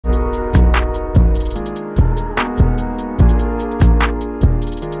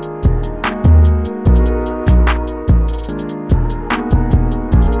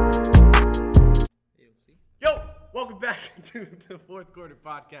Fourth Quarter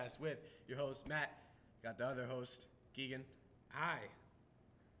Podcast with your host, Matt. Got the other host, Keegan. Hi.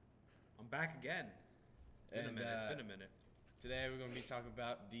 I'm back again. It's been a minute. Today we're going to be talking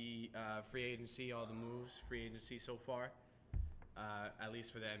about the free agency, all the moves, free agency so far, at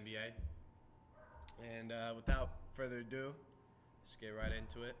least for the NBA. And without further ado, let's get right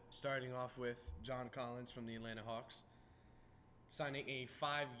into it. Starting off with John Collins from the Atlanta Hawks, signing a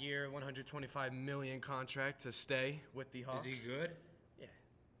 5-year, $125 million contract to stay with the Hawks. Is he good? Yeah,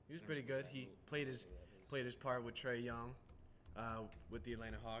 he was pretty good. He played his part with Trae Young, with the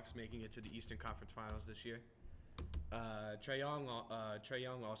Atlanta Hawks, making it to the Eastern Conference Finals this year. Trae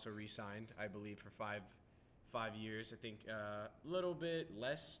Young also re-signed, I believe, for five years. I think a little bit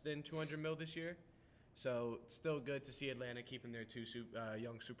less than $200 million this year. So it's still good to see Atlanta keeping their two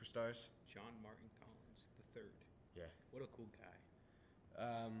young superstars. John Martin Collins III. Yeah. What a cool guy.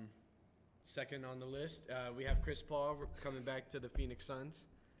 Second on the list, we have Chris Paul coming back to the Phoenix Suns.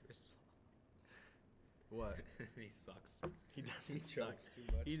 Chris What? He sucks. He doesn't He suck. chokes too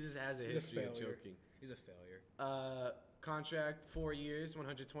much. He just has a history of choking. He's a failure. Contract 4 years,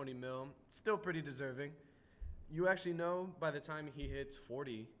 $120 million. Still pretty deserving. You actually know by the time he hits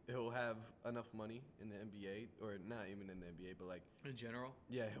 40, he'll have enough money in the NBA, or not even in the NBA, but like In general?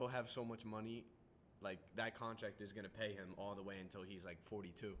 yeah, he'll have so much money. Like that contract is gonna pay him all the way until he's like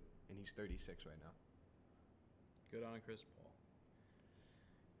 42, and he's 36 right now. Good on Chris Paul.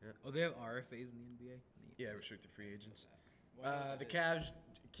 Yeah. Oh, they have RFAs in the NBA? Yeah, restricted free agents. Why The Cavs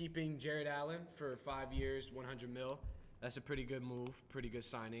keeping Jared Allen for 5 years, $100 million. That's a pretty good move, pretty good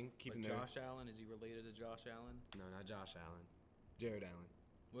signing. Keeping Like Josh Allen, is he related to Josh Allen? No, not Josh Allen. Jared Allen.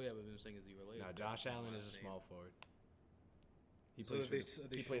 Well, yeah, but I'm saying, is he related? No, to Josh him? Allen is a Last name. small forward. He So plays are for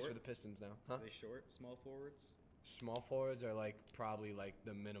they he plays for short? the Pistons now. Huh? Are they short, small forwards? Small forwards are like probably like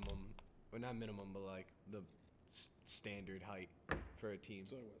the minimum, or not minimum, but like the standard height for a team.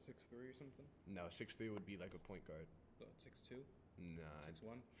 So what, 6'3" or something? No, 6'3" would be like a point guard. So 6'2"? Nah,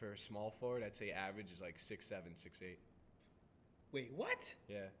 6'1"? for a small forward, I'd say average is like 6'7", 6'8". Wait, what?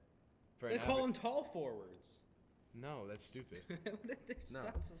 Yeah. For They an call average- them tall forwards. No, that's stupid. There's No.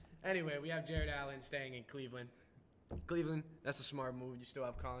 not- Anyway, we have Jared Allen staying in Cleveland. Cleveland, that's a smart move. You still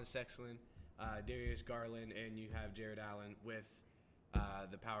have Colin Sexton, Darius Garland, and you have Jared Allen with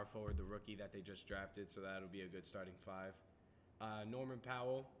the power forward, the rookie that they just drafted, so that'll be a good starting five. Norman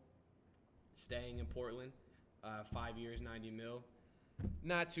Powell staying in Portland, 5 years, $90 million.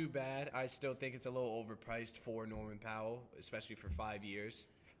 Not too bad. I still think it's a little overpriced for Norman Powell, especially for 5 years.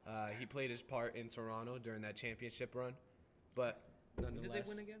 He played his part in Toronto during that championship run, but When nonetheless. did they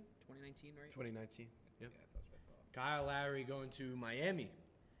win again? 2019, right? 2019. Yep. Yeah, that's what I thought. Kyle Lowry going to Miami,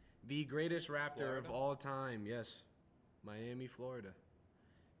 the greatest Raptor of Florida? all time. Yes, Miami, Florida,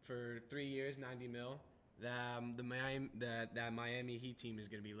 for 3 years, $90 million. That Miami Heat team is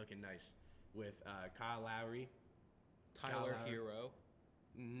going to be looking nice with Kyle Lowry. Tyler Lowry. Hero.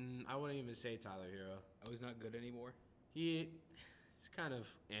 I wouldn't even say Tyler Hero. Oh, he's not good anymore? He's kind of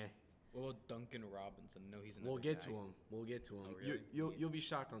What about Duncan Robinson? No, he's another We'll get guy. to him. We'll get to him. Oh, really? You'll be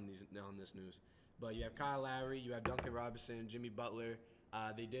shocked on this news. But you have Kyle Lowry, you have Duncan Robinson, Jimmy Butler.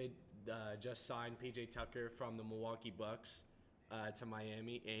 They did just sign PJ Tucker from the Milwaukee Bucks to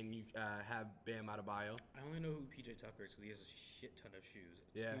Miami, and you have Bam Adebayo. I only know who PJ Tucker is because he has a shit ton of shoes.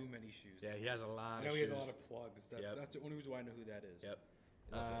 Yeah. Too many shoes. Yeah, he has a lot I know of he shoes. has a lot of plugs. Yep. That's the only reason why I know who that is. Yep.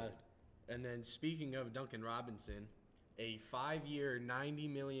 He's also old. And then speaking of Duncan Robinson, a 5-year,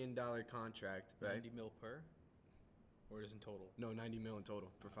 $90 million contract, right? 90 mil per? Or is it in total? No, $90 million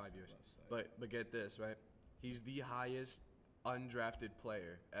total for 5 years. Plus, But get this, right? He's the highest undrafted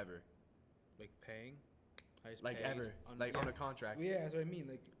player ever. like paying? Highest Like paid ever. Like on a contract. Yeah, that's what I mean.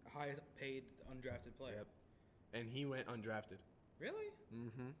 Like highest paid undrafted player. Yep. And he went undrafted. Really?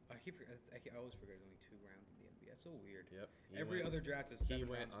 Mm-hmm. I always forget there's only 2 rounds in the NBA. That's so weird. Yep. Every other draft is 7 He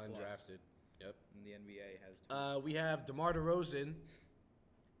went rounds plus, undrafted. Yep. and the NBA has 2. We have DeMar DeRozan,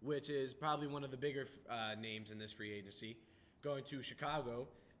 which is probably one of the bigger names in this free agency, going to Chicago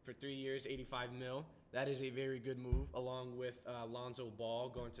for 3 years, $85 million. That is a very good move, along with Lonzo Ball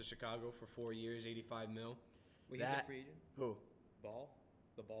going to Chicago for 4 years, $85 million. Wait, he's a free agent? Who? Ball?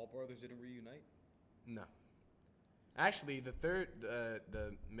 The Ball brothers didn't reunite? No. Actually, the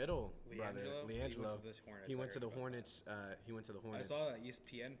middle brother, LiAngelo? LiAngelo, He went to the he Hornets. went to the Hornets. He went to the I Hornets. saw that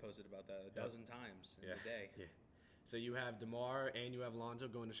ESPN posted about that a dozen times in the day. Yeah. So you have DeMar and you have Lonzo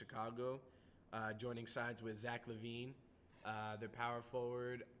going to Chicago, joining sides with Zach LaVine. Their power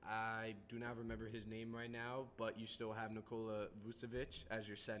forward, I do not remember his name right now, but you still have Nikola Vucevic as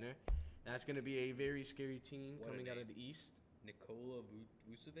your center. That's going to be a very scary team What a coming out name. of the East. Nikola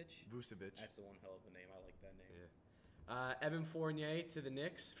Vucevic? Vucevic. That's the one hell of a name. I like that name. Yeah. Evan Fournier to the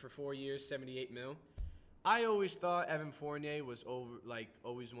Knicks for 4 years, 78 mil. I always thought Evan Fournier was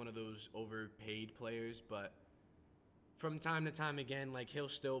always one of those overpaid players, but from time to time again, he'll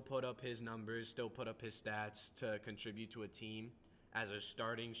still put up his numbers, still put up his stats to contribute to a team as a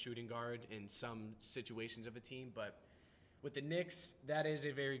starting shooting guard in some situations of a team. But with the Knicks, that is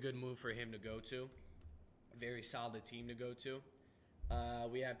a very good move for him to go to. A very solid team to go to.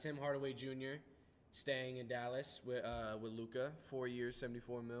 We have Tim Hardaway Jr. staying in Dallas with Luka, 4 years,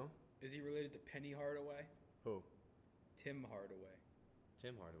 74 mil. Is he related to Penny Hardaway? Who? Tim Hardaway.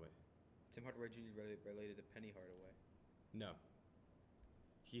 Tim Hardaway. Tim Hardaway Jr. related to Penny Hardaway. No.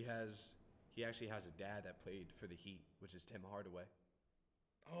 He actually has a dad that played for the Heat, which is Tim Hardaway.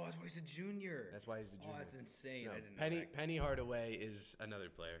 Oh, that's why he's a junior. That's why he's a junior. Oh, that's insane. No, I didn't know that. Penny Hardaway is another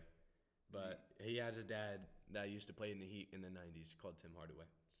player, but he has a dad that used to play in the Heat in the 90s called Tim Hardaway.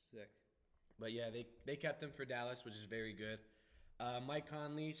 Sick. But yeah, they kept him for Dallas, which is very good. Mike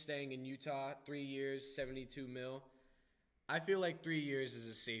Conley staying in Utah, 3 years, 72 mil. I feel like 3 years is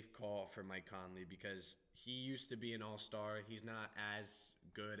a safe call for Mike Conley because he used to be an all-star. He's not as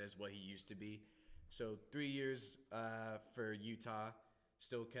good as what he used to be. So 3 years for Utah.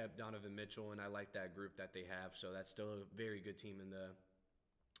 Still kept Donovan Mitchell, and I like that group that they have. So that's still a very good team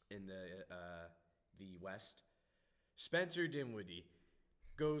in the West. Spencer Dinwiddie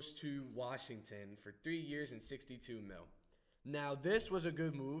goes to Washington for 3 years and 62 mil. Now, this was a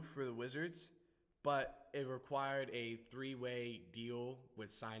good move for the Wizards, but it required a three-way deal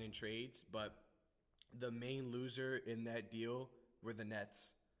with sign and trades. But the main loser in that deal were the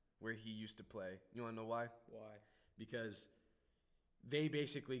Nets, where he used to play. You want to know why? Why? Because they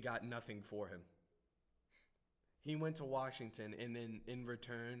basically got nothing for him. He went to Washington, and then in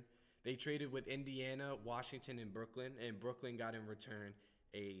return, they traded with Indiana, Washington, and Brooklyn got in return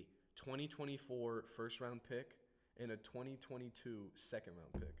a 2024 first-round pick and a 2022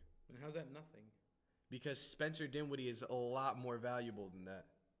 second-round pick. And how's that nothing? Because Spencer Dinwiddie is a lot more valuable than that.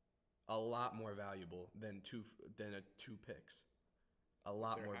 A lot more valuable than two picks. A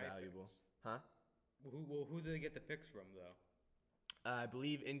lot They're more high valuable. picks. Huh? Who did they get the picks from, though? I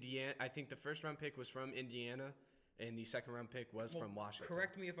believe Indiana. I think the first-round pick was from Indiana, and the second-round pick was from Washington.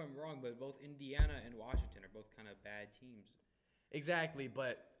 Correct me if I'm wrong, but both Indiana and Washington are both kind of bad teams. Exactly,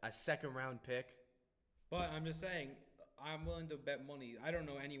 but a second-round pick. But I'm just saying, I'm willing to bet money. I don't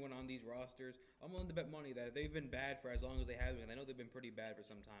know anyone on these rosters. I'm willing to bet money that they've been bad for as long as they have been. I know they've been pretty bad for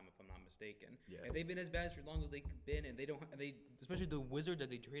some time, if I'm not mistaken. Yeah. And they've been as bad for as long as they've been, and especially the Wizards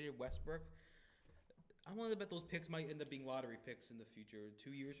that they traded Westbrook. I'm willing to bet those picks might end up being lottery picks in the future. 2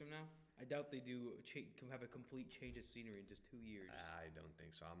 years from now, I doubt they do have a complete change of scenery in just 2 years. I don't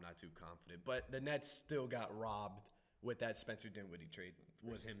think so. I'm not too confident. But the Nets still got robbed with that Spencer Dinwiddie trade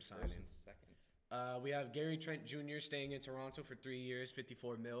with him signing. First and seconds. We have Gary Trent Jr. staying in Toronto for 3 years,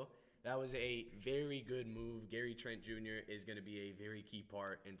 54 mil. That was a very good move. Gary Trent Jr. is going to be a very key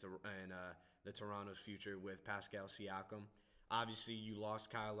part in the Toronto's future with Pascal Siakam. Obviously, you lost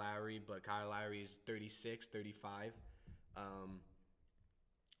Kyle Lowry, but Kyle Lowry is 36, 35.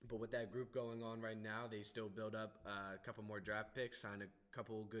 But with that group going on right now, they still build up a couple more draft picks, sign a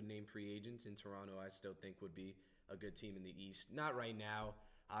couple good name free agents in Toronto. I still think would be a good team in the East. Not right now.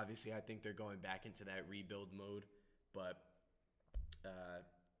 Obviously, I think they're going back into that rebuild mode, but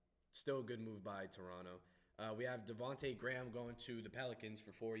still a good move by Toronto. We have Devontae Graham going to the Pelicans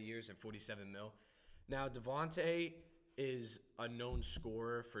for 4 years and 47 mil. Now, Devontae is a known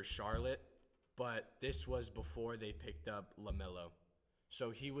scorer for Charlotte, but this was before they picked up LaMelo. So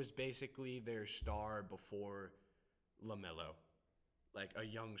he was basically their star before LaMelo. Like a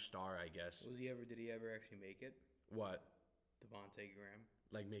young star, I guess. Did he ever actually make it? What? Devontae Graham?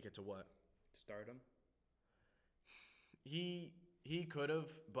 Like make it to what? Stardom? He could have,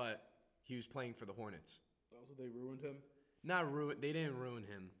 but he was playing for the Hornets. Also, they ruined him? They didn't ruin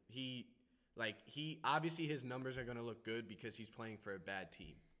him. He obviously his numbers are going to look good because he's playing for a bad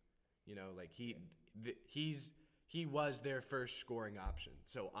team. You know, like he was their first scoring option.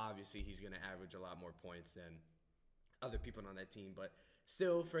 So obviously he's going to average a lot more points than other people on that team, but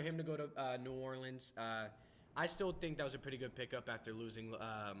still for him to go to New Orleans, I still think that was a pretty good pickup after losing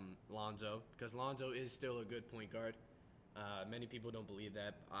Lonzo, because Lonzo is still a good point guard. Many people don't believe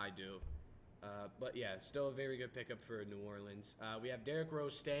that. I do. But yeah, still a very good pickup for New Orleans. We have Derrick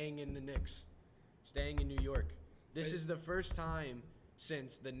Rose staying in the Knicks, staying in New York. This is the first time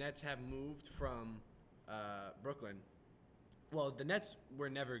since the Nets have moved from Brooklyn. Well, the Nets were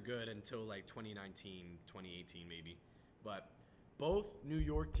never good until like 2019, 2018 maybe. But both New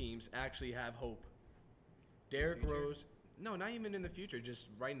York teams actually have hope. Derrick Rose, no, not even in the future, just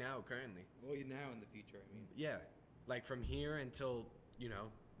right now, currently. Well, now in the future, I mean. Yeah. like from here until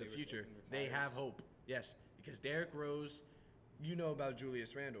the future, they have hope. Yes, because Derrick Rose, you know about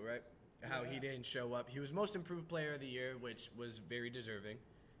Julius Randle, right? How he didn't show up. He was most improved player of the year, which was very deserving,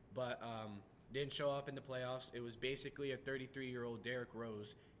 but didn't show up in the playoffs. It was basically a 33-year-old Derrick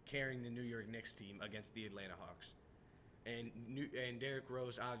Rose carrying the New York Knicks team against the Atlanta Hawks. And Derrick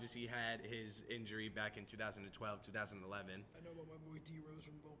Rose obviously had his injury back in 2012, 2011. I know about my boy D Rose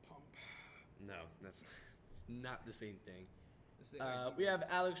from Lil Pump. No, it's not the same thing. We have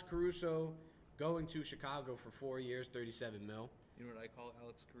Alex Caruso going to Chicago for 4 years, $37 million. You know what I call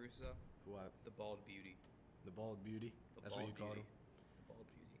Alex Caruso? What? The bald beauty. The bald beauty? That's what you called him? The bald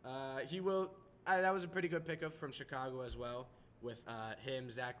beauty. He will. That was a pretty good pickup from Chicago as well, with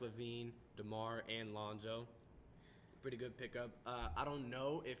him, Zach LaVine, DeMar, and Lonzo. Pretty good pickup. I don't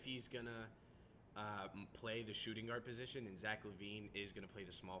know if he's gonna play the shooting guard position, and Zach LaVine is gonna play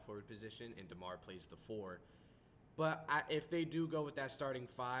the small forward position, and DeMar plays the 4. But if they do go with that starting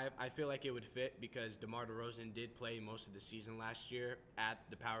 5, I feel like it would fit because DeMar DeRozan did play most of the season last year at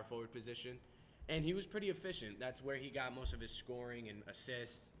the power forward position, and he was pretty efficient. That's where he got most of his scoring and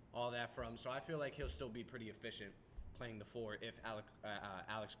assists, all that from. So I feel like he'll still be pretty efficient playing the 4 if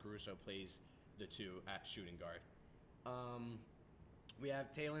Alex Caruso plays the 2 at shooting guard. We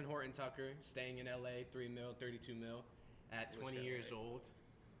have Talen Horton-Tucker staying in LA, $3 million, $32 million at 20 years old.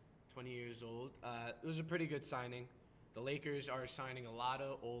 20 years old. It was a pretty good signing. The Lakers are signing a lot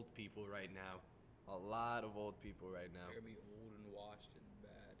of old people right now. A lot of old people right now. They're gonna be old and washed and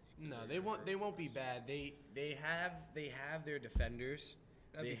bad. No, they won't be bad. They have their defenders.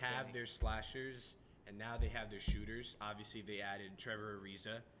 They have their slashers, and now they have their shooters. Obviously, they added Trevor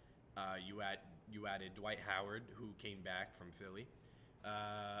Ariza. You added Dwight Howard, who came back from Philly.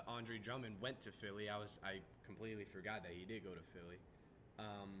 Andre Drummond went to Philly. I completely forgot that he did go to Philly.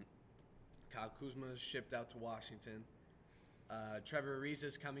 Kyle Kuzma shipped out to Washington. Trevor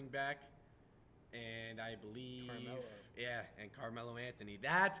Ariza's coming back, and I believe and Carmelo Anthony.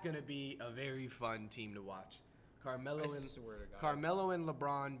 That's gonna be a very fun team to watch. Carmelo and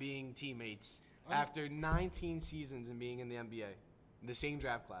LeBron being teammates after 19 seasons and being in the NBA, the same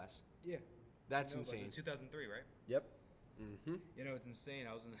draft class. Yeah. That's insane. 2003, right? Yep. Mm-hmm. You know, it's insane.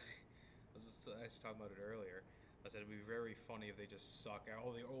 I was just actually talking about it earlier. I said it'd be very funny if they just suck.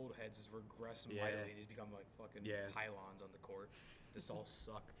 All the old heads just regress mightily and just become like fucking pylons on the court. Just all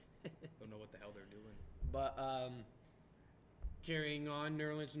suck. Don't know what the hell they're doing. But carrying on,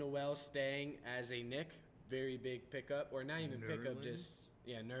 Nerlens Noel staying as a Knick. Very big pickup. Or not even pickup, just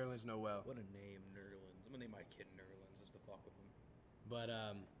Nerlens Noel. What a name, Nerlens. I'm gonna name my kid Nerlens just to fuck with him. But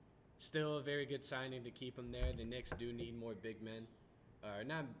still a very good signing to keep him there. The Knicks do need more big men.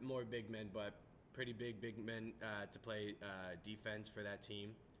 Not more big men, but pretty big men to play defense for that team.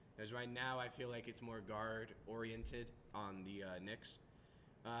 Because right now I feel like it's more guard-oriented on the Knicks.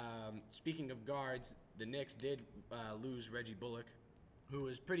 Speaking of guards, the Knicks did lose Reggie Bullock, who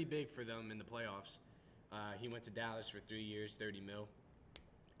was pretty big for them in the playoffs. He went to Dallas for 3 years, $30 million.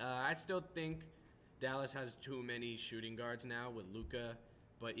 I still think Dallas has too many shooting guards now with Luka.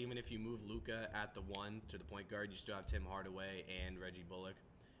 But even if you move Luka at the 1 to the point guard, you still have Tim Hardaway and Reggie Bullock.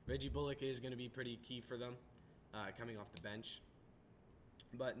 Reggie Bullock is going to be pretty key for them coming off the bench.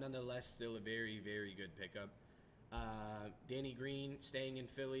 But nonetheless, still a very, very good pickup. Danny Green staying in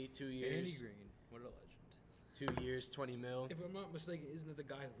Philly, 2 years. Danny Green, what a legend. 2 years, $20 million. If I'm not mistaken, isn't it the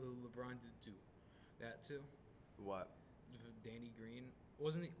guy who LeBron did too? That too? What? Danny Green?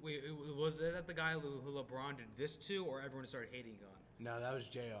 Wasn't he? Wait, was that the guy who LeBron did this to, or everyone started hating on? No, that was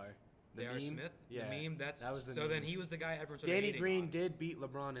JR. J.R. Smith? Yeah. The meme? That was the so meme. Then he was the guy everyone started Danny hating Green on. did beat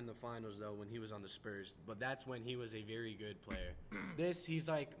LeBron in the finals, though, when he was on the Spurs. But that's when he was a very good player. He's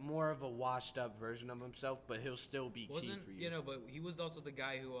like more of a washed-up version of himself, but he'll still be key for you. You know, but he was also the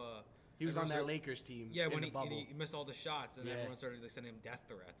guy who... he was on that Lakers team. Yeah, when the bubble. he missed all the shots, and everyone started like, sending him death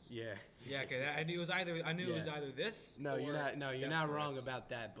threats. Yeah. Yeah, okay. I knew it was either this. No, or you're not. No, you're not wrong threats. about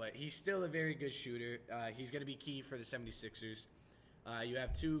that. But he's still a very good shooter. He's going to be key for the 76ers. You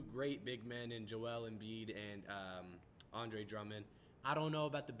have two great big men in Joel Embiid and Andre Drummond. I don't know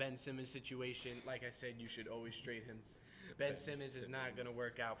about the Ben Simmons situation. Like I said, you should always trade him. Ben Simmons is not going to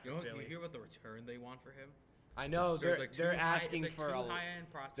work out for Philly. You hear about the return they want for him? I know they're asking for a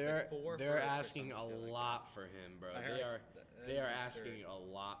high-end prospects. They're asking a lot for him, bro. They are asking a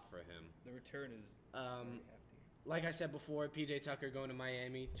lot for him. The return is very hefty. Like I said before, PJ Tucker going to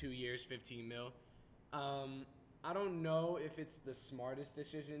Miami, 2 years, $15 million. I don't know if it's the smartest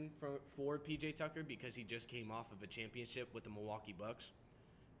decision for PJ Tucker because he just came off of a championship with the Milwaukee Bucks.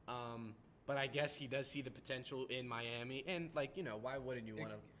 But but I guess he does see the potential in Miami, and like why wouldn't you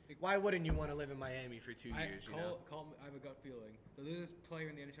want to? Why wouldn't you want to live in Miami for 2 years? I have a gut feeling. So there's this player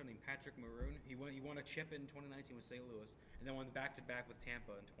in the NHL named Patrick Maroon. He won a chip in 2019 with St. Louis, and then won back-to-back with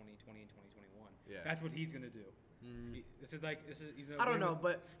Tampa in 2020 and 2021. Yeah. That's what he's gonna do. He's I don't know,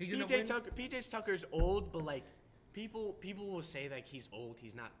 but PJ Tucker's old, but like people will say like he's old,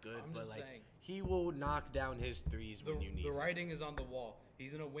 he's not good, but like he will knock down his threes when you need. The writing is on the wall.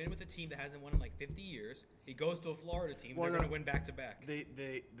 He's gonna win with a team that hasn't won in like 50 years. He goes to a Florida team. They're gonna win back to back.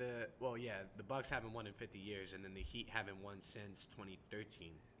 The Bucks haven't won in 50 years, and then the Heat haven't won since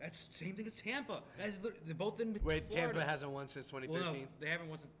 2013. That's the same thing as Tampa. They're both in Wait, Florida. Tampa hasn't won since 2013. Well, no, they haven't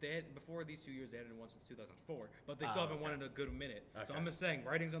won since before these 2 years. They hadn't won since 2004, but they still haven't won in a good minute. Okay. So I'm just saying,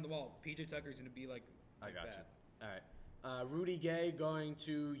 writing's on the wall. PJ Tucker's gonna be like I got that. you. All right. Rudy Gay going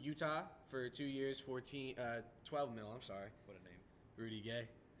to Utah for 2 years, 12 mil. I'm sorry. What a name. Rudy Gay.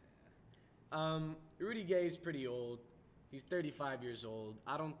 Rudy Gay is pretty old. He's 35 years old.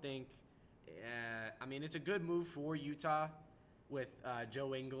 I don't think. I mean, it's a good move for Utah with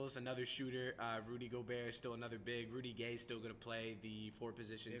Joe Ingles, another shooter. Rudy Gobert is still another big. Rudy Gay is still going to play the 4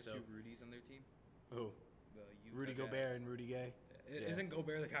 positions. They have 2 Rudies on their team. Who? Rudy Gobert and Rudy Gay. Isn't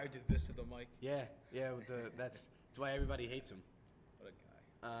Gobert the guy who did this to the mic? Yeah. That's why everybody hates him. What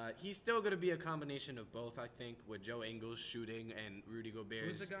a guy. He's still going to be a combination of both, I think, with Joe Ingles shooting and Rudy Gobert.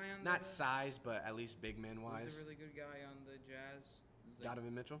 Who's the guy on not size, but at least big man wise. Who's the really good guy on the Jazz?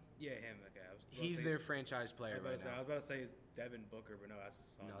 Donovan Mitchell? Yeah, him. That guy. He's their franchise player right now. I was about to say it's Devin Booker, but no, that's the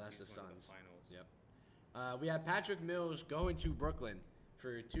Suns. No, that's the Suns. The finals. Yep. We have Patrick Mills going to Brooklyn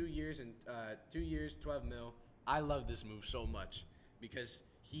for 2 years and 2 years, 12 mil. I love this move so much because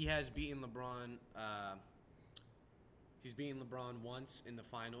he has beaten LeBron. He's beaten LeBron once in the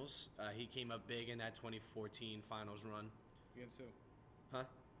finals. He came up big in that 2014 finals run. Against who? Huh?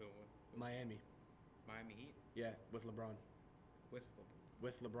 Who? Miami. Miami Heat? Yeah, with LeBron.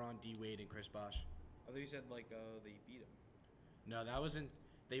 With LeBron, D. Wade, and Chris Bosh. I thought you said they beat him. No, that wasn't.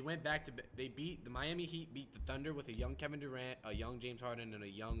 They went back to. They beat the Miami Heat. Beat the Thunder with a young Kevin Durant, a young James Harden, and a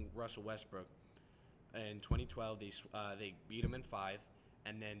young Russell Westbrook. In 2012, they beat them in 5,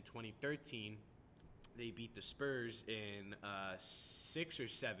 and then 2013, they beat the Spurs in 6 or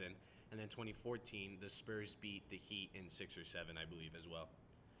 7, and then 2014, the Spurs beat the Heat in 6 or 7, I believe, as well.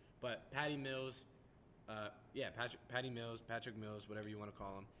 But Patty Mills. Patrick Mills, whatever you want to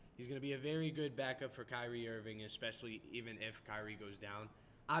call him. He's going to be a very good backup for Kyrie Irving, especially even if Kyrie goes down.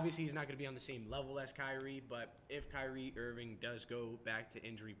 Obviously, he's not going to be on the same level as Kyrie, but if Kyrie Irving does go back to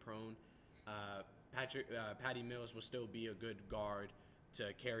injury prone, Patty Mills will still be a good guard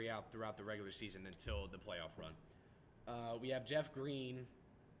to carry out throughout the regular season until the playoff run. We have Jeff Green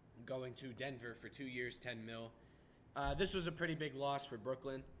going to Denver for 2 years, 10 mil. This was a pretty big loss for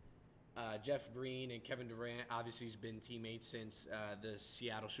Brooklyn. Jeff Green and Kevin Durant obviously has been teammates since the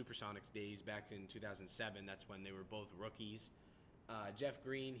Seattle Supersonics days back in 2007. That's when they were both rookies. Jeff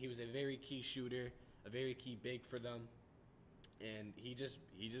Green, he was a very key shooter, a very key big for them, and he just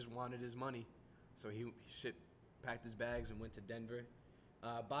wanted his money, so he packed his bags and went to Denver.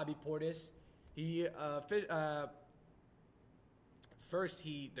 Bobby Portis, first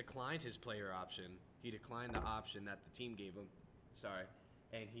he declined his player option. He declined the option that the team gave him.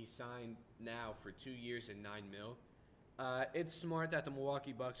 And he signed now for 2 years and 9 mil. It's smart that the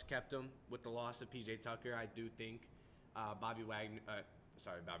Milwaukee Bucks kept him with the loss of PJ Tucker. I do think Bobby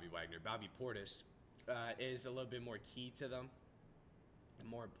Portis is a little bit more key to them and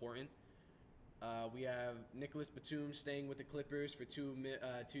more important. We have Nicholas Batum staying with the Clippers for 2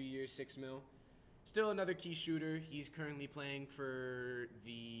 years, 6 mil. Still another key shooter. He's currently playing for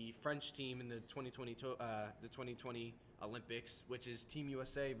the French team in the 2020 Olympics, which is Team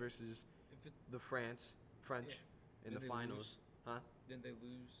USA versus the French in the finals. Lose? Huh? Didn't they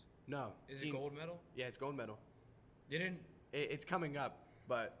lose? No. Is it gold medal? Yeah, it's gold medal. Didn't? It's coming up,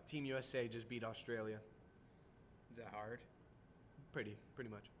 but Team USA just beat Australia. Is that hard? Pretty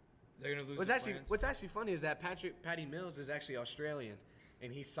much. They're gonna lose. What's actually funny is that Patty Mills is actually Australian,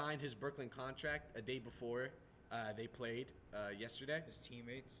 and he signed his Brooklyn contract a day before they played yesterday. His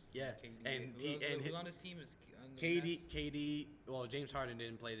teammates. Yeah, who on his team is KD. Well, James Harden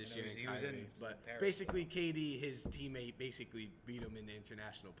didn't play this year, but basically KD, his teammate, basically beat him in the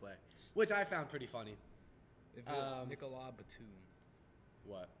international play, which I found pretty funny. Nicolas Batum.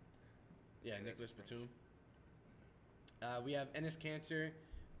 What? Yeah, Nicholas Batum. We have Enes Kanter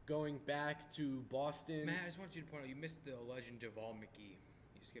going back to Boston. Matt, I just want you to point out you missed the legend JaVale McGee.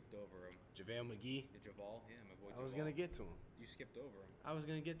 You skipped over him. JaVale McGee? Yeah, JaVale, yeah, my boy JaVale. I was going to get to him. You skipped over him. I was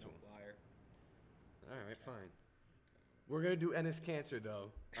going to get to him. Liar. All right, fine. We're gonna do Ennis Cancer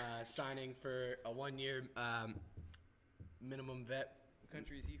though. Signing for a 1-year minimum vet. What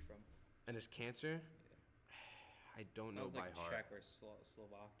country is he from? Ennis Cancer. I don't know by like heart. Czech or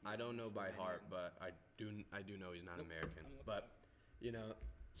Slovakia. I don't know by Slovenian. heart, but I do know he's not Nope. American. I'm looking But up. you know,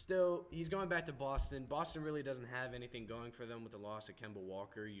 still he's going back to Boston. Boston really doesn't have anything going for them with the loss of Kemba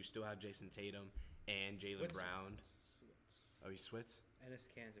Walker. You still have Jason Tatum and Jaylen Brown. Oh, he's Switz? Ennis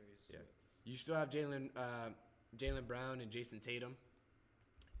Cancer is Yeah. Swiss. You still have Jaylen Brown and Jason Tatum.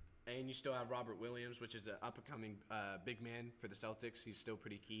 And you still have Robert Williams, which is an up-and-coming big man for the Celtics. He's still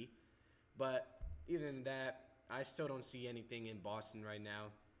pretty key. But even in that, I still don't see anything in Boston right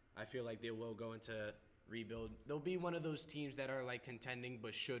now. I feel like they will go into rebuild. They'll be one of those teams that are like contending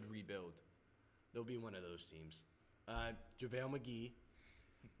but should rebuild. They'll be one of those teams. JaVale McGee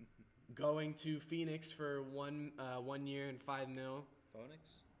going to Phoenix for 1 year and $5 million. Phoenix?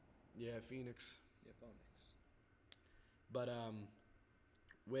 Yeah, Phoenix. Yeah, Phoenix. But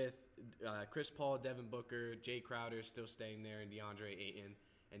with Chris Paul, Devin Booker, Jay Crowder still staying there, and DeAndre Ayton,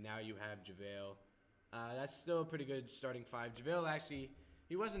 and now you have JaVale. That's still a pretty good starting five. JaVale actually,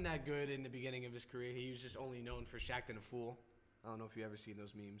 he wasn't that good in the beginning of his career. He was just only known for Shaqtin' a Fool. I don't know if you ever seen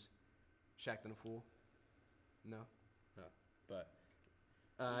those memes. Shaqtin' a Fool? No? No. But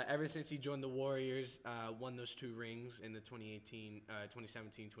ever since he joined the Warriors, won those 2 rings in the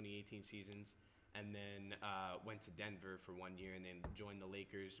 2017-2018 seasons, and then went to Denver for 1 year and then joined the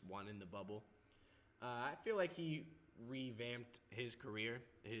Lakers, won in the bubble. I feel like he revamped his career,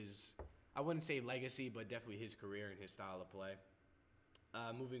 I wouldn't say legacy, but definitely his career and his style of play.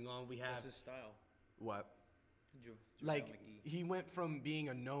 Moving on, we have... What's his style? What? JaVale Like, McGee. he went from being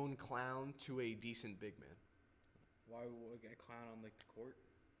a known clown to a decent big man. Why would a clown on like the court?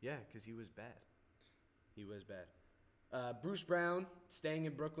 Yeah, because he was bad. He was bad. Bruce Brown staying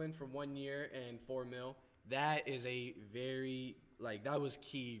in Brooklyn for 1 year and $4 million. That is a very that was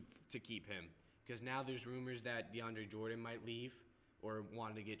key to keep him, because now there's rumors that DeAndre Jordan might leave or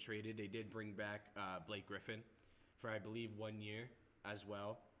wanted to get traded. They did bring back Blake Griffin for I believe 1 year as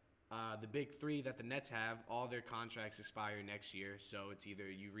well. The big three that the Nets have, all their contracts expire next year, so it's either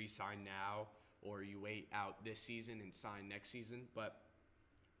you re-sign now or you wait out this season and sign next season. But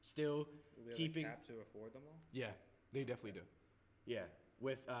still Do they have keeping. the cap to afford them all? Yeah, they definitely do. Yeah,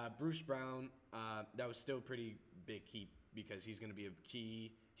 with Bruce Brown, that was still pretty big key, because he's going to be a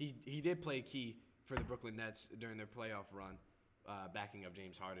key. He did play key for the Brooklyn Nets during their playoff run, backing up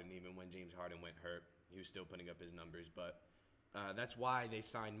James Harden. Even when James Harden went hurt, he was still putting up his numbers. But that's why they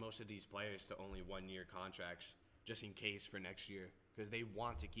signed most of these players to only 1 year contracts, just in case for next year, because they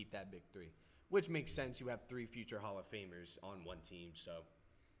want to keep that big three, which makes sense. You have 3 future Hall of Famers on one team, so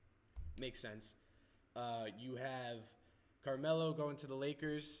makes sense. You have Carmelo going to the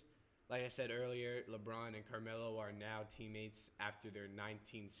Lakers. Like I said earlier, LeBron and Carmelo are now teammates after their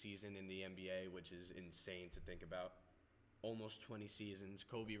 19th season in the NBA, which is insane to think about. Almost 20 seasons.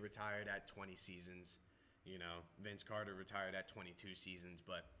 Kobe retired at 20 seasons. You know, Vince Carter retired at 22 seasons.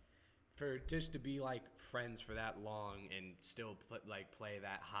 But for just to be like friends for that long and still play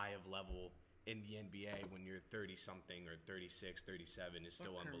that high of level in the NBA when you're 30-something or 36, 37 is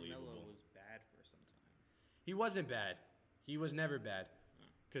still unbelievable. Carmelo was bad for some time. He wasn't bad. He was never bad.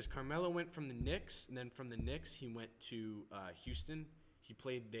 Because Carmelo went from the Knicks, and then from the Knicks he went to Houston. He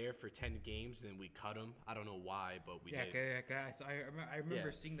played there for 10 games, and then we cut him. I don't know why, but we did. I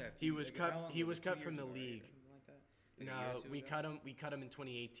remember seeing that. He was cut. He was cut 2 from the years ago, league. Right? Something like that? Like a year No, or two we ago? cut him. We cut him in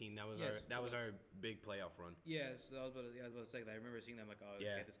 2018. That was our big playoff run. Yeah, so I was about to say that. I remember seeing that. I'm like, oh,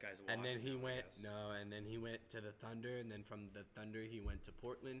 Yeah. okay, this guy's washed. And then he now, I went guess. and then he went to the Thunder, and then from the Thunder he went to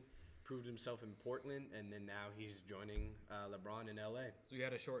Portland, proved himself in Portland, and then now he's joining LeBron in LA. So you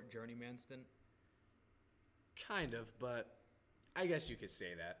had a short journeyman stint. Kind of, but I guess you could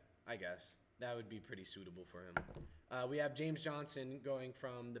say that. I guess that would be pretty suitable for him. We have James Johnson going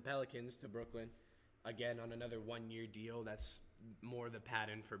from the Pelicans to Brooklyn, again on another 1 year deal. That's more the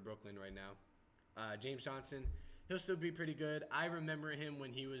pattern for Brooklyn right now. James Johnson, he'll still be pretty good. I remember him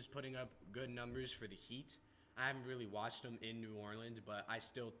when he was putting up good numbers for the Heat. I haven't really watched him in New Orleans, but I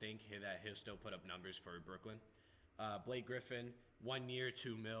still think that he'll still put up numbers for Brooklyn. Blake Griffin, 1 year,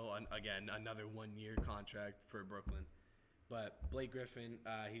 $2 million. Again, another 1 year contract for Brooklyn. But Blake Griffin,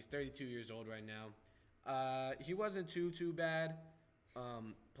 he's 32 years old right now. He wasn't too bad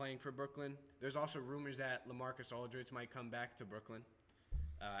playing for Brooklyn. There's also rumors that LaMarcus Aldridge might come back to Brooklyn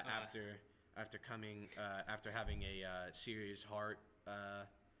after having a serious heart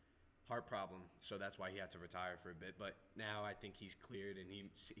problem. So that's why he had to retire for a bit. But now I think he's cleared, and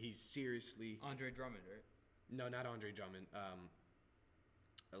he's seriously. Andre Drummond, right? No, not Andre Drummond.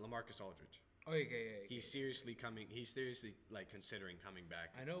 LaMarcus Aldridge. Oh, yeah. He's seriously coming. He's seriously like considering coming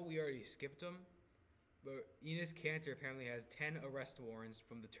back. I know we already skipped him, but Enes Kanter apparently has 10 arrest warrants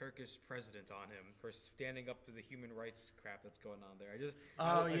from the Turkish president on him for standing up to the human rights crap that's going on there. I just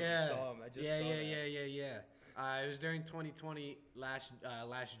saw him. I just saw that. It was during 2020 last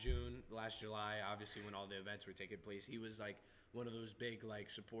July, obviously when all the events were taking place. He was like one of those big like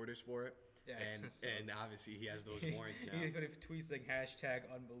supporters for it. Yeah, and obviously he has those warrants now. He put a tweet saying hashtag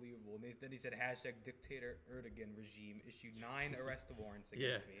unbelievable. And then he said hashtag dictator Erdogan regime issued 9 arrest warrants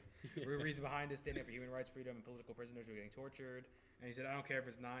against me. The reason behind this, standing up for human rights, freedom, and political prisoners who are getting tortured. And he said, I don't care if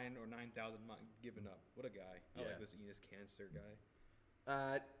it's 9 or 9,000 given up. What a guy. I like this Enes Kanter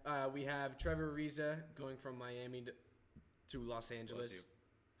guy. We have Trevor Ariza going from Miami to Los Angeles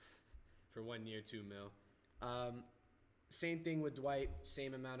for 1 year, $2 million. Same thing with Dwight,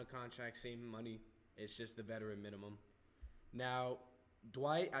 same amount of contract, same money. It's just the veteran minimum. Now,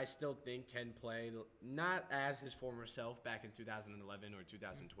 Dwight, I still think can play, not as his former self back in 2011 or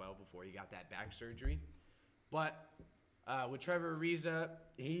 2012 before he got that back surgery. But with Trevor Ariza,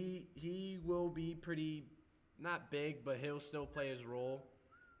 he will be pretty, not big, but he'll still play his role.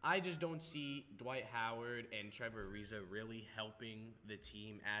 I just don't see Dwight Howard and Trevor Ariza really helping the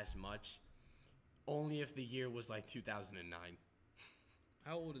team as much. Only if the year was like 2009.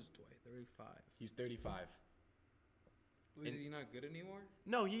 How old is Dwight? 35. He's 35. Is he not good anymore?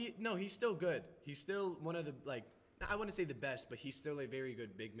 No, he's still good. He's still one of the like I wouldn't say the best, but he's still a very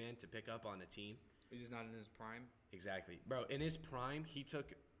good big man to pick up on a team. He's just not in his prime. Exactly, bro. In his prime, he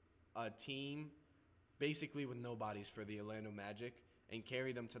took a team basically with nobodies for the Orlando Magic and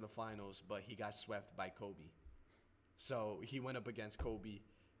carried them to the finals, but he got swept by Kobe. So he went up against Kobe.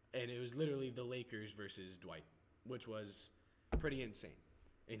 And it was literally the Lakers versus Dwight, which was pretty insane.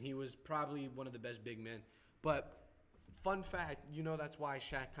 And he was probably one of the best big men. But fun fact, that's why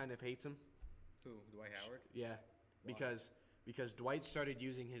Shaq kind of hates him? Who, Dwight Howard? Yeah, because Dwight started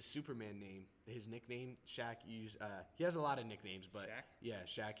using his Superman name, his nickname. Shaq used. He has a lot of nicknames, but Shaq? Yeah,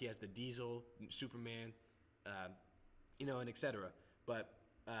 Shaq. He has the Diesel, Superman, and etc. But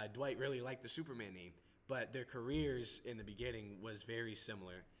Dwight really liked the Superman name. But their careers in the beginning was very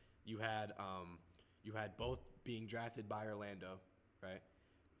similar. You had both being drafted by Orlando, right?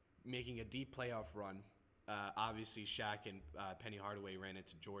 Making a deep playoff run. Obviously, Shaq and Penny Hardaway ran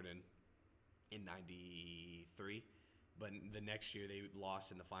into Jordan in '93, but the next year they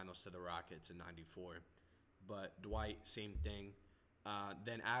lost in the finals to the Rockets in '94. But Dwight, same thing.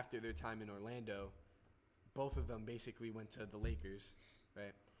 Then after their time in Orlando, both of them basically went to the Lakers,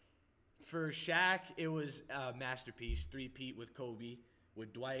 right? For Shaq, it was a masterpiece, three-peat with Kobe.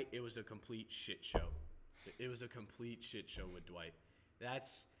 With Dwight, it was a complete shit show. It was a complete shit show with Dwight.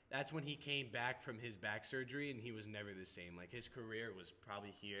 That's when he came back from his back surgery, and he was never the same. Like, his career was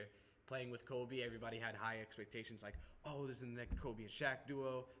probably here. Playing with Kobe, everybody had high expectations, like, oh, this is the next Kobe and Shaq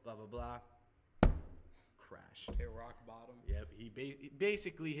duo, blah, blah, blah. Crashed. Hit rock bottom. Yep, he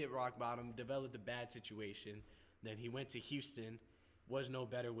basically hit rock bottom, developed a bad situation. Then he went to Houston, was no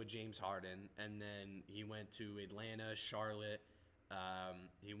better with James Harden, and then he went to Atlanta, Charlotte.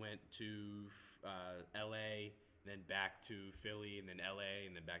 He went to L.A., then back to Philly, and then L.A.,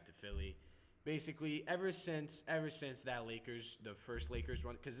 and then back to Philly. Basically, ever since that the first Lakers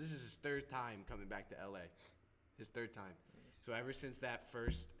run, because this is his third time coming back to L.A., his third time. So ever since that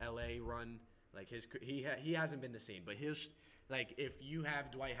first L.A. run, like he hasn't been the same. But if you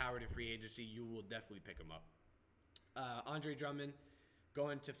have Dwight Howard in free agency, you will definitely pick him up. Andre Drummond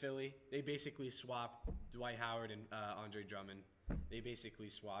going to Philly, they basically swapped Dwight Howard and Andre Drummond. They basically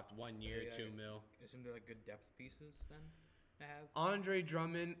swapped 1 year, $2 million. Assume they're like good depth pieces then to have? Andre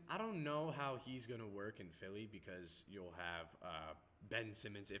Drummond, I don't know how he's going to work in Philly because you'll have Ben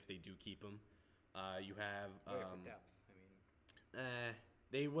Simmons if they do keep him. You have... for depth, I mean.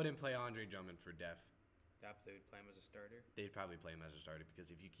 They wouldn't play Andre Drummond for depth. Depth, they would play him as a starter? They'd probably play him as a starter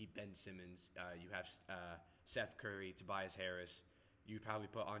because if you keep Ben Simmons, you have Seth Curry, Tobias Harris. You'd probably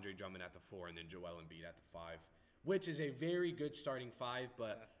put Andre Drummond at the 4 and then Joel Embiid at the 5. Which is a very good starting 5,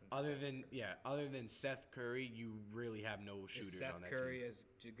 but other than Seth Curry, you really have no shooters on that team. Is Seth Curry as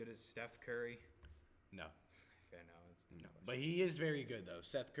good as Steph Curry? No. Fair, no. But he is very good, though.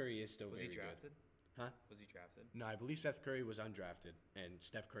 Seth Curry is still very good. Was he drafted? Huh? Was he drafted? No, I believe Seth Curry was undrafted, and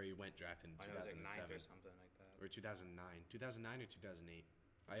Steph Curry went drafted in 2007. I know it was like 9th or something like that. Or 2009. 2009 or 2008.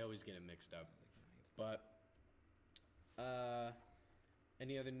 I always get them mixed up. But,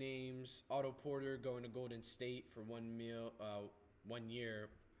 any other names? Otto Porter going to Golden State for 1 year,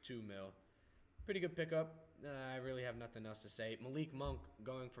 $2 million. Pretty good pickup. I really have nothing else to say. Malik Monk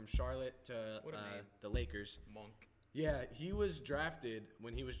going from Charlotte to the Lakers. Monk. Yeah, he was drafted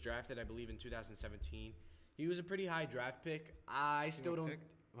when he was drafted, I believe, in 2017. He was a pretty high draft pick. I still don't. Pick?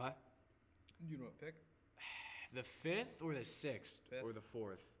 What? You know what pick? The 5th or the 6th Fifth? or the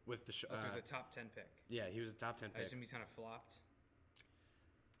 4th with the. The top 10 pick. Yeah, he was a top 10 I pick. assume he's kind of flopped.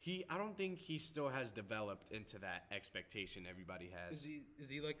 I don't think he still has developed into that expectation everybody has. Is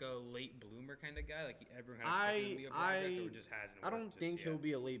he like a late bloomer kind of guy? Like everyone kind of expected him to be a project, or just hasn't? I don't worked think just he'll yet?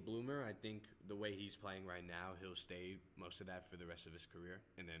 be a late bloomer. I think the way he's playing right now, he'll stay most of that for the rest of his career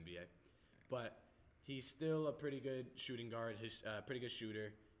in the NBA. But he's still a pretty good shooting guard. He's a pretty good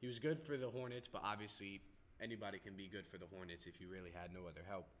shooter. He was good for the Hornets, but obviously anybody can be good for the Hornets if you really had no other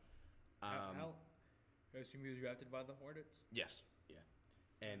help. How? I assume he was drafted by the Hornets. Yes, yeah,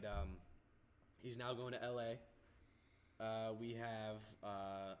 and he's now going to LA. We have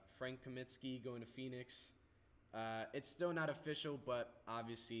Frank Kaminsky going to Phoenix. It's still not official, but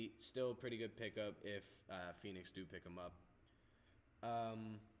obviously still a pretty good pickup if Phoenix do pick him up.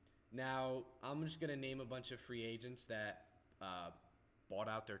 Now, I'm just going to name a bunch of free agents that bought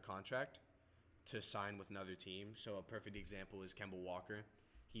out their contract to sign with another team. So a perfect example is Kemba Walker.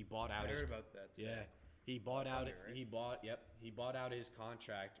 He bought out I his heard about that. Today. yeah. He bought out. Thunder, right? He bought out his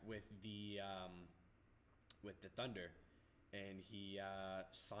contract with the Thunder, and he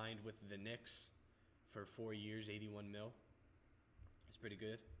signed with the Knicks for 4 years, 81 mil. It's pretty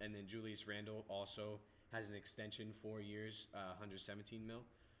good. And then Julius Randle also has an extension, 4 years, 117 mil.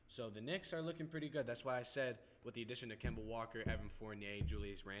 So the Knicks are looking pretty good. That's why I said with the addition of Kemba Walker, Evan Fournier,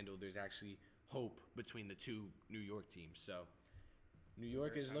 Julius Randle, there's actually hope between the two New York teams. So New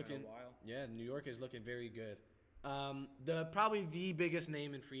York First is time in a looking, while. yeah, New York is looking very good. Probably the biggest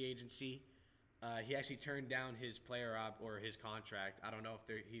name in free agency. He actually turned down his player op or his contract. I don't know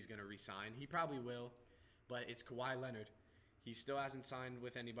if he's going to re-sign. He probably will, but it's Kawhi Leonard. He still hasn't signed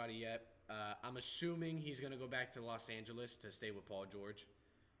with anybody yet. I'm assuming he's going to go back to Los Angeles to stay with Paul George.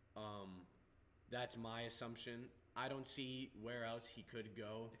 That's my assumption. I don't see where else he could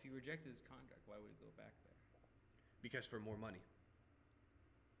go If he rejected his contract, why would he go back there? because for more money.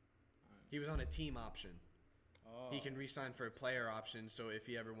 He was on a team option. Oh. He can re-sign for a player option, so if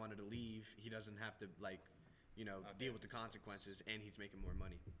he ever wanted to leave, he doesn't have to deal with the consequences, and he's making more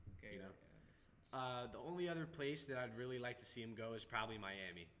money. Okay, you know? yeah, that makes sense. The only other place that I'd really like to see him go is probably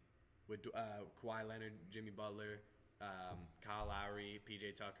Miami, with Kawhi Leonard, Jimmy Butler, Kyle Lowry,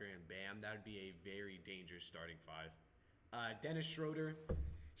 PJ Tucker, and Bam. That would be a very dangerous starting five. Dennis Schroeder,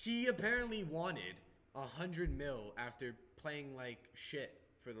 he apparently wanted $100 million after playing like shit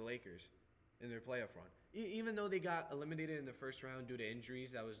for the Lakers in their playoff run. Even though they got eliminated in the first round due to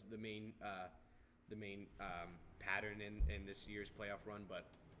injuries, that was the main pattern in this year's playoff run. But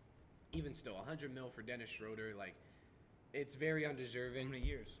even still, $100 million for Dennis Schroeder, like, it's very undeserving. How many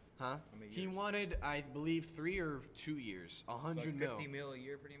years? Huh? How many He years? wanted, I believe, 3 or 2 years, $100 Like million, 50 mil a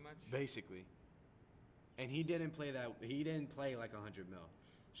year, pretty much. basically. And he didn't play that. He didn't play like $100 million.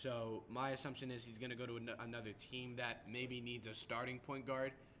 So my assumption is he's gonna go to another team that maybe needs a starting point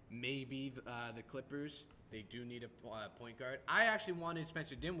guard. Maybe the Clippers. They do need a point guard. I actually wanted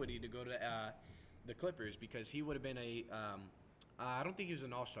Spencer Dinwiddie to go to the Clippers because he would have been I don't think he was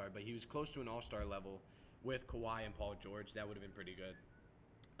an all-star, but he was close to an all-star level with Kawhi and Paul George. That would have been pretty good.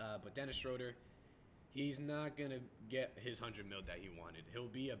 But Dennis Schroeder, he's not going to get his $100 million that he wanted. He'll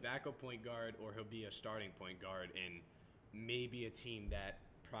be a backup point guard or he'll be a starting point guard in maybe a team that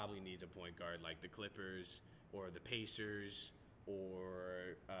probably needs a point guard like the Clippers or the Pacers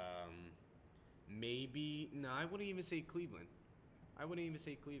or I wouldn't even say Cleveland.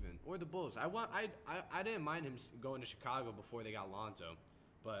 Or the Bulls. I didn't mind him going to Chicago before they got Lonzo,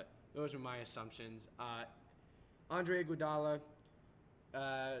 but those were my assumptions. Andre Iguodala,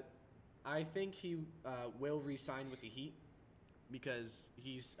 I think he will re-sign with the Heat because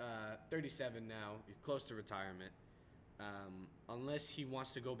he's 37 now, he's close to retirement. Unless he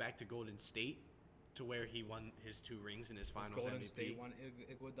wants to go back to Golden State, to where he won his 2 rings in his finals Golden MVP. State won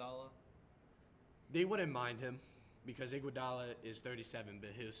Iguodala. They wouldn't mind him because Iguodala is 37,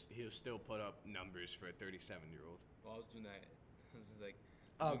 but he'll still put up numbers for a 37-year-old. Well, I was doing that. This is like.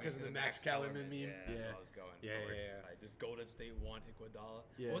 Oh, because of the Max Kellerman meme? Yeah, that's Yeah. what I was going. Yeah, for. yeah, yeah. Like, this Golden State won Iguodala.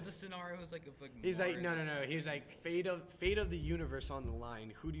 Yeah. What was the scenario? It was like if like. He's like, Mars no. He was like, fate of the universe on the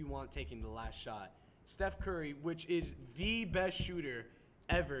line. Who do you want taking the last shot? Steph Curry, which is the best shooter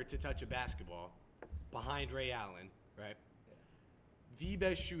ever to touch a basketball, behind Ray Allen, right? Yeah. The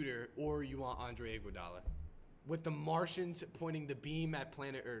best shooter, or you want Andre Iguodala, with the Martians pointing the beam at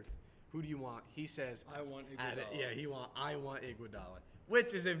planet Earth. Who do you want? He says, I want Iguodala. I want Iguodala,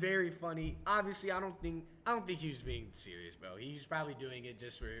 which is a very funny. Obviously, I don't think he was being serious, bro. He's probably doing it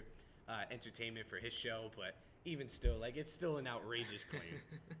just for entertainment for his show, but even still, like, it's still an outrageous claim.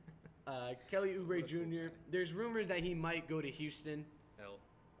 Kelly Oubre Jr., there's rumors that he might go to Houston.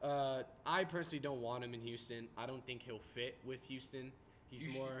 Hell. I personally don't want him in Houston. I don't think he'll fit with Houston. He's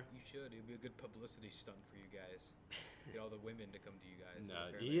You more... should. It'd be a good publicity stunt for you guys. Get all the women to come to you guys.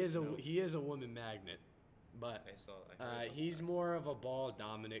 No, he is a woman magnet. But I heard he's that. more of a ball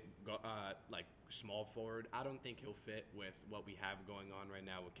dominant, like small forward. I don't think he'll fit with what we have going on right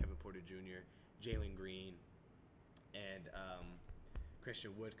now with Kevin Porter Jr., Jalen Green, and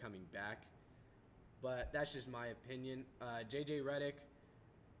Christian Wood coming back. But that's just my opinion. JJ Redick,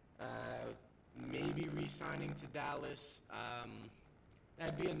 maybe re-signing to Dallas.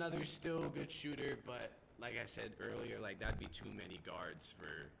 That'd be another still good shooter, but like I said earlier, like that'd be too many guards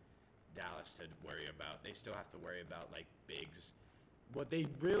for Dallas to worry about. They still have to worry about like bigs. What they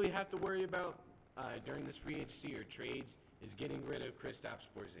really have to worry about during this free agency or trades is getting rid of Kristaps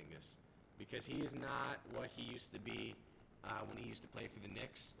Porzingis, because he is not what he used to be when he used to play for the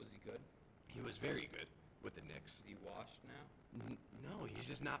Knicks. Was he good? He was very good with the Knicks. Is he washed now? No, he's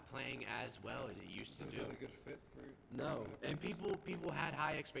just not playing as well as he used to do. Really good fit for you. No, and people had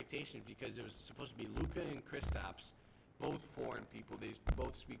high expectations because it was supposed to be Luka and Kristaps, both foreign people. They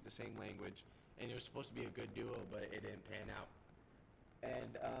both speak the same language, and it was supposed to be a good duo, but it didn't pan out.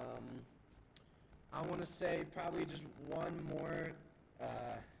 And I want to say probably just one more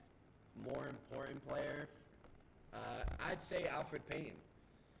important player. I'd say Alfred Payne.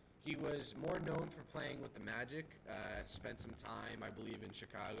 He was more known for playing with the Magic, spent some time, I believe, in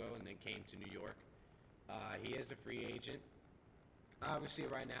Chicago, and then came to New York. He is the free agent. Obviously,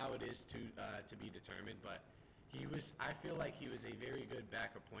 right now it is to be determined, but I feel like he was a very good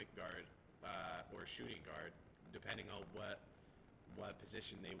backup point guard or shooting guard, depending on what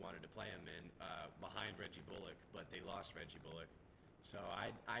position they wanted to play him in, behind Reggie Bullock, but they lost Reggie Bullock. So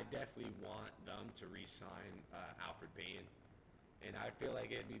I definitely want them to re-sign Alfred Payne. And I feel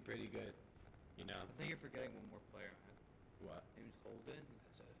like it'd be pretty good, you know. I think you're forgetting one more player, man. What? His name is Holden.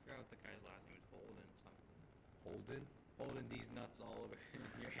 I forgot what the guy's last name is. Holden something. Holden? Holding these nuts all over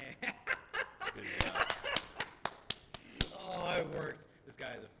your hand. Good job. Oh, it worked. This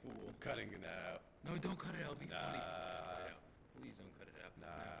guy is a fool. I'm cutting it out. No, don't cut it out. It'll be funny. Nah. Cut it out. Please don't cut it out.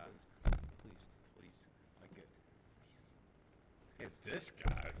 Nah. No, please. Like it. Look at this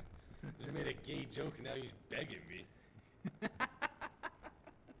guy. Just made a gay joke and now he's begging me.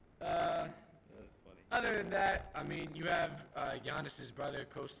 That was funny. Other than that, I mean, you have Giannis's brother,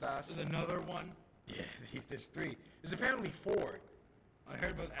 Kostas. There's another one. Yeah, there's 3. There's apparently 4. I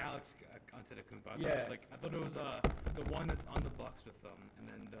heard about Alex Antetokounmpo. Yeah. I thought it was the one that's on the Bucks with them, and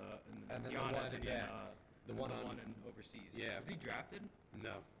then then Giannis, the one, and yeah. then, The one in overseas. Yeah. Was he drafted?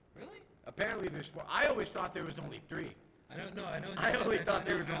 No. Really? Apparently there's 4. I always thought there was only 3. I don't know. I know. I only thought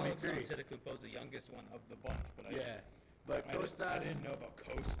there was only 3. Antetokounmpo was the youngest one of the bunch, but But I Kostas, didn't know about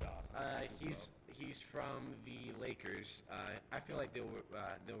Kostas. he's from the Lakers. I feel like they'll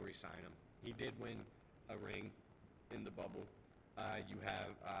re-sign him. He did win a ring in the bubble. You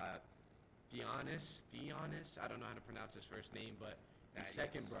have Giannis. I don't know how to pronounce his first name, but the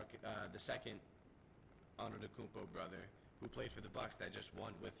second Antetokounmpo brother who played for the Bucks that just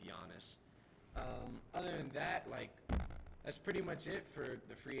won with Giannis. Other than that, like, that's pretty much it for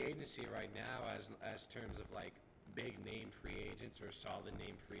the free agency right now as terms of like big name free agents or solid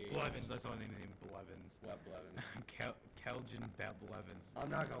name free agents. Blevins. That's the only name Blevins. What Blevins? Kelvin Blevins. I'm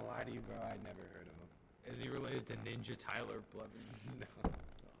not gonna lie to you, bro. I never heard of him. Is he related to Ninja Tyler Blevins? No.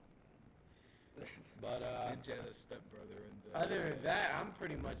 But Ninja had a stepbrother. Other than that, I'm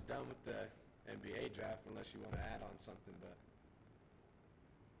pretty much done with the NBA draft unless you want to add on something. But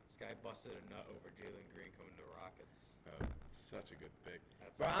this guy busted a nut over Jalen Green coming to Rockets. such a good pick.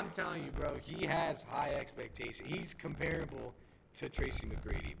 That's Bro, I'm telling you, bro, he has high expectations. He's comparable to Tracy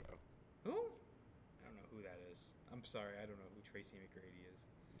McGrady, bro. Who? I don't know who that is. I'm sorry, I don't know who Tracy McGrady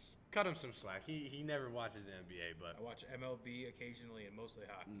is. Cut him some slack. He never watches the NBA, but I watch MLB occasionally and mostly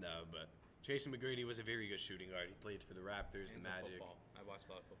hockey. no, but Tracy McGrady was a very good shooting guard. He played for the Raptors, And the some Magic. Football. I watch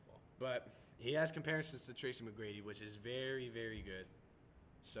a lot of football. But he has comparisons to Tracy McGrady, which is very, very good.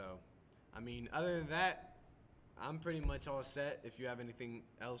 So, I mean, other than that, I'm pretty much all set. If you have anything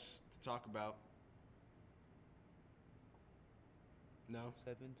else to talk about. No?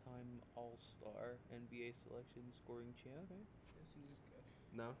 7-time All-Star NBA selection scoring champ. Okay. Yes, he's just good.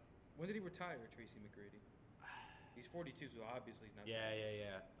 No? When did he retire, Tracy McGrady? He's 42, so obviously he's not.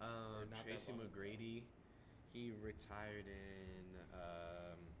 Yeah. not that Tracy long. McGrady, he retired in.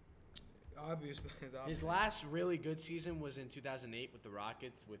 Obviously. His last really good season was in 2008 with the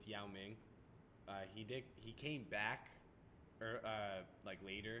Rockets with Yao Ming. He came back, like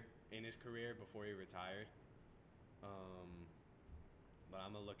later in his career before he retired. But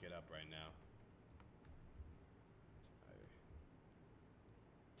I'm gonna look it up right now.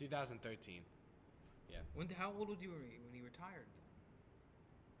 2013. Yeah. How old was you when he retired?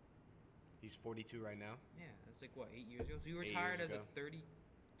 He's 42 right now. Yeah, that's like what, 8 years ago. So you 8 retired years as ago. a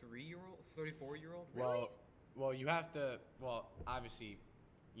 33-year-old, 34-year-old. Really? Well, you have to. Well, obviously,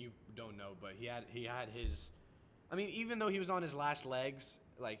 you don't know, but he had his. I mean, even though he was on his last legs,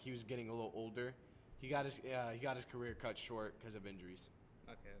 like he was getting a little older, he got his career cut short because of injuries.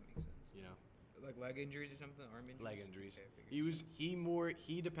 Okay, that makes sense. You know, Like leg injuries or something, arm injuries. leg injuries. Okay, I figured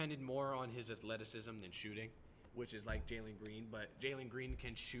He depended more on his athleticism than shooting, which is like Jalen Green. But Jalen Green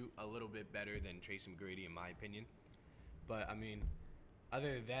can shoot a little bit better than Tracy McGrady, in my opinion. But I mean,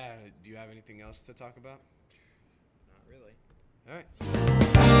 other than that, do you have anything else to talk about? Not really. All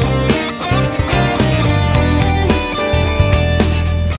right.